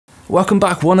Welcome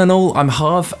back one and all, I'm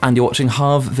Harv and you're watching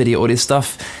Harv Video Audio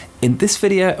Stuff. In this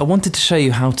video I wanted to show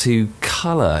you how to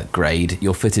colour grade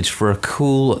your footage for a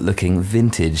cool looking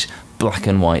vintage black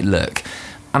and white look.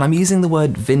 And I'm using the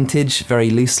word vintage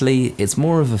very loosely, it's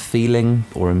more of a feeling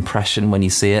or impression when you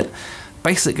see it.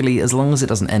 Basically, as long as it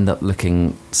doesn't end up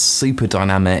looking super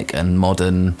dynamic and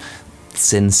modern,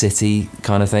 Sin City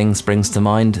kind of thing springs to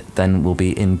mind, then we'll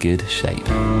be in good shape.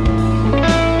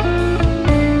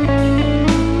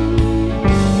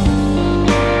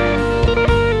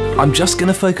 I'm just going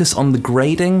to focus on the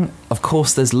grading. Of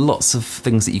course, there's lots of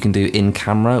things that you can do in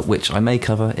camera, which I may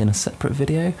cover in a separate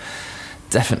video.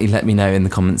 Definitely let me know in the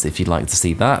comments if you'd like to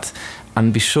see that.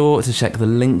 And be sure to check the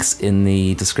links in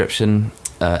the description.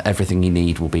 Everything you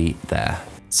need will be there.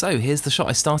 So here's the shot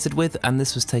I started with, and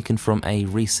this was taken from a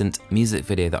recent music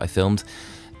video that I filmed.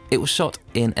 It was shot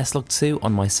in S-Log2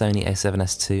 on my Sony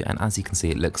a7S II, and as you can see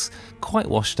it looks quite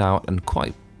washed out and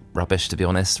quite rubbish, to be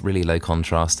honest, really low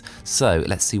contrast. So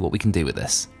let's see what we can do with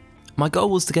this. My goal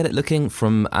was to get it looking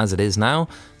from as it is now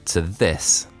to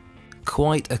this.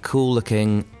 Quite a cool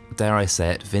looking, dare I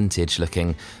say it, vintage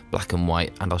looking black and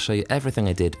white, and I'll show you everything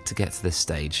I did to get to this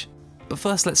stage. But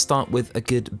first let's start with a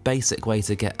good basic way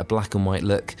to get a black and white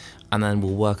look, and then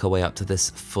we'll work our way up to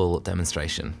this full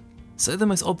demonstration. So the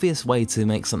most obvious way to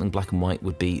make something black and white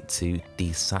would be to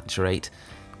desaturate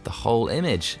the whole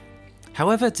image.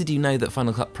 However, did you know that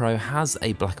Final Cut Pro has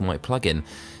a black and white plugin?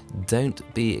 Don't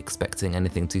be expecting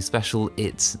anything too special,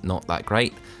 it's not that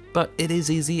great, but it is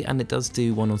easy and it does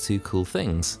do one or two cool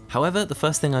things. However, the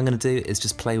first thing I'm going to do is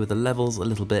just play with the levels a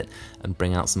little bit and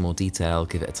bring out some more detail,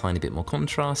 give it a tiny bit more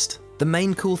contrast. The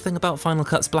main cool thing about Final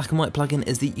Cut's black and white plugin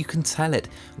is that you can tell it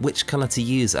which colour to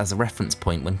use as a reference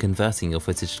point when converting your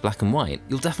footage to black and white.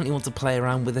 You'll definitely want to play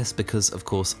around with this because, of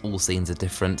course, all scenes are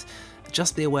different.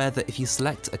 Just be aware that if you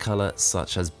select a colour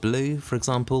such as blue, for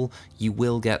example, you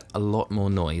will get a lot more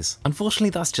noise. Unfortunately,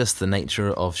 that's just the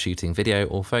nature of shooting video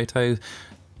or photo.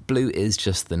 Blue is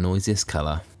just the noisiest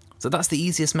colour. So that's the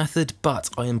easiest method, but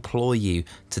I implore you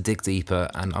to dig deeper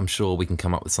and I'm sure we can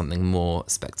come up with something more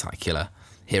spectacular.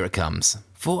 Here it comes.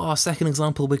 For our second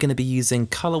example, we're going to be using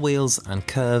colour wheels and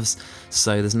curves,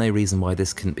 so there's no reason why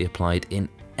this couldn't be applied in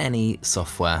any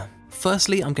software.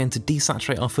 Firstly, I'm going to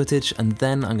desaturate our footage and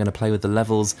then I'm going to play with the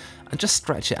levels and just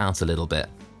stretch it out a little bit.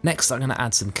 Next, I'm going to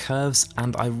add some curves,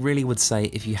 and I really would say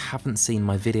if you haven't seen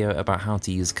my video about how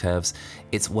to use curves,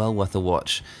 it's well worth a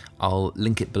watch. I'll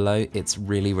link it below, it's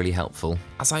really helpful.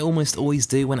 As I almost always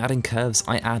do when adding curves,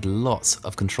 I add lots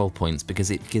of control points because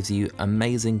it gives you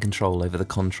amazing control over the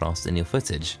contrast in your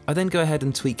footage. I then go ahead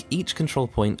and tweak each control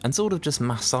point and sort of just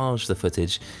massage the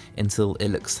footage until it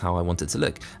looks how I want it to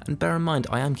look. And bear in mind,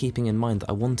 I am keeping in mind that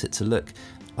I want it to look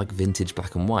like vintage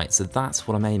black and white, so that's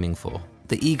what I'm aiming for.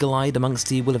 The eagle-eyed amongst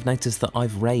you will have noticed that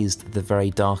I've raised the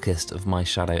very darkest of my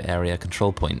shadow area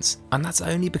control points. And that's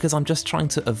only because I'm just trying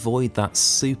to avoid that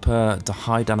super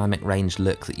high dynamic range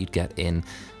look that you'd get in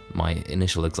my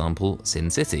initial example, Sin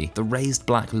City. The raised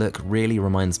black look really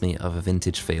reminds me of a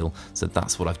vintage feel, so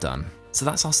that's what I've done. So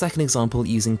that's our second example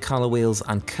using colour wheels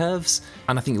and curves,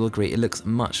 and I think you'll agree it looks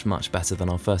much better than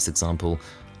our first example.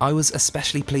 I was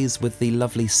especially pleased with the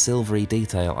lovely silvery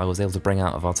detail I was able to bring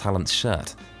out of our talent's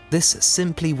shirt. This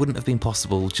simply wouldn't have been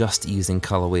possible just using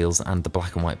colour wheels and the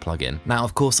black and white plugin. Now,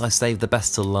 of course, I saved the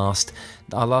best till last.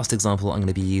 Our last example, I'm going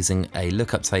to be using a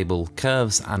lookup table,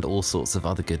 curves, and all sorts of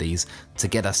other goodies to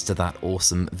get us to that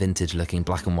awesome vintage looking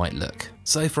black and white look.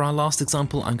 So for our last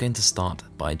example, I'm going to start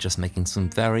by just making some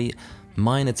very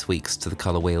minor tweaks to the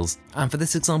colour wheels. And for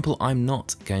this example, I'm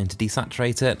not going to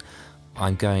desaturate it.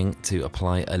 I'm going to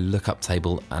apply a lookup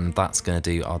table, and that's going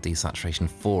to do our desaturation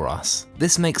for us.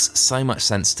 This makes so much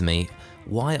sense to me.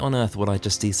 Why on earth would I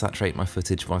just desaturate my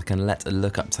footage when I can let a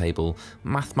lookup table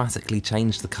mathematically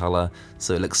change the colour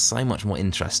so it looks so much more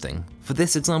interesting? For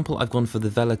this example, I've gone for the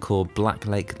Velocore Black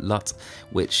Lake LUT,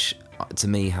 which to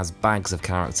me has bags of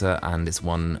character, and it's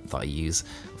one that I use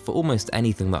for almost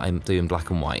anything that I do in black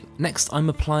and white. Next, I'm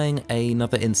applying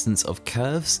another instance of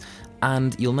curves,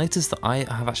 and you'll notice that I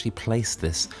have actually placed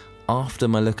this after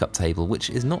my lookup table,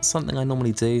 which is not something I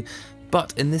normally do,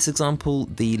 but in this example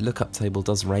the lookup table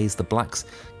does raise the blacks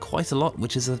quite a lot,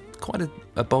 which is quite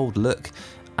a bold look,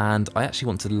 and I actually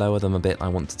want to lower them a bit. I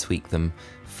want to tweak them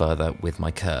further with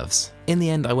my curves. In the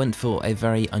end, I went for a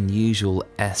very unusual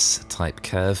S-type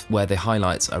curve where the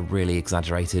highlights are really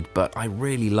exaggerated, but I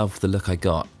really love the look I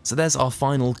got. So there's our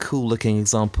final cool looking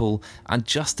example, and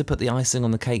just to put the icing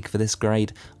on the cake for this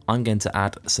grade, I'm going to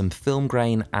add some film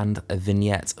grain and a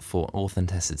vignette for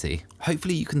authenticity.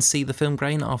 Hopefully you can see the film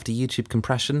grain after YouTube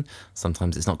compression.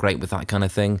 Sometimes it's not great with that kind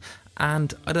of thing,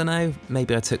 And I don't know,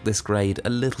 maybe I took this grade a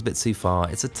little bit too far.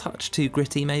 It's a touch too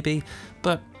gritty maybe,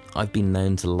 but I've been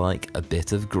known to like a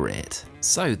bit of grit.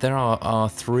 So there are our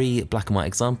 3 black and white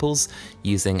examples,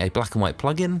 using a black and white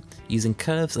plugin, using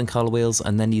curves and color wheels,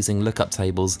 and then using lookup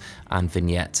tables and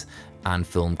vignette and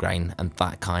film grain and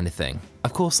that kind of thing.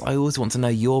 Of course, I always want to know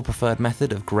your preferred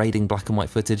method of grading black and white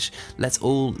footage. Let's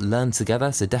all learn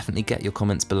together, so definitely get your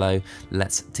comments below.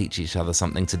 Let's teach each other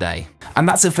something today. And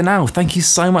that's it for now. Thank you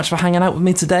so much for hanging out with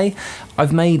me today.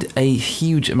 I've made a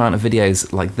huge amount of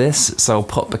videos like this, so I'll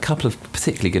pop a couple of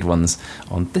particularly good ones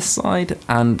on this side,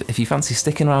 and if you fancy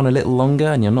sticking around a little longer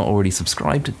and you're not already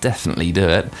subscribed, definitely do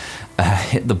it.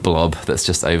 Hit the blob that's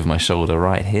just over my shoulder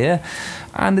right here.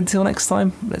 And until next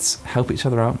time, let's help each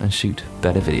other out and shoot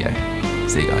better video.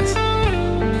 See you guys.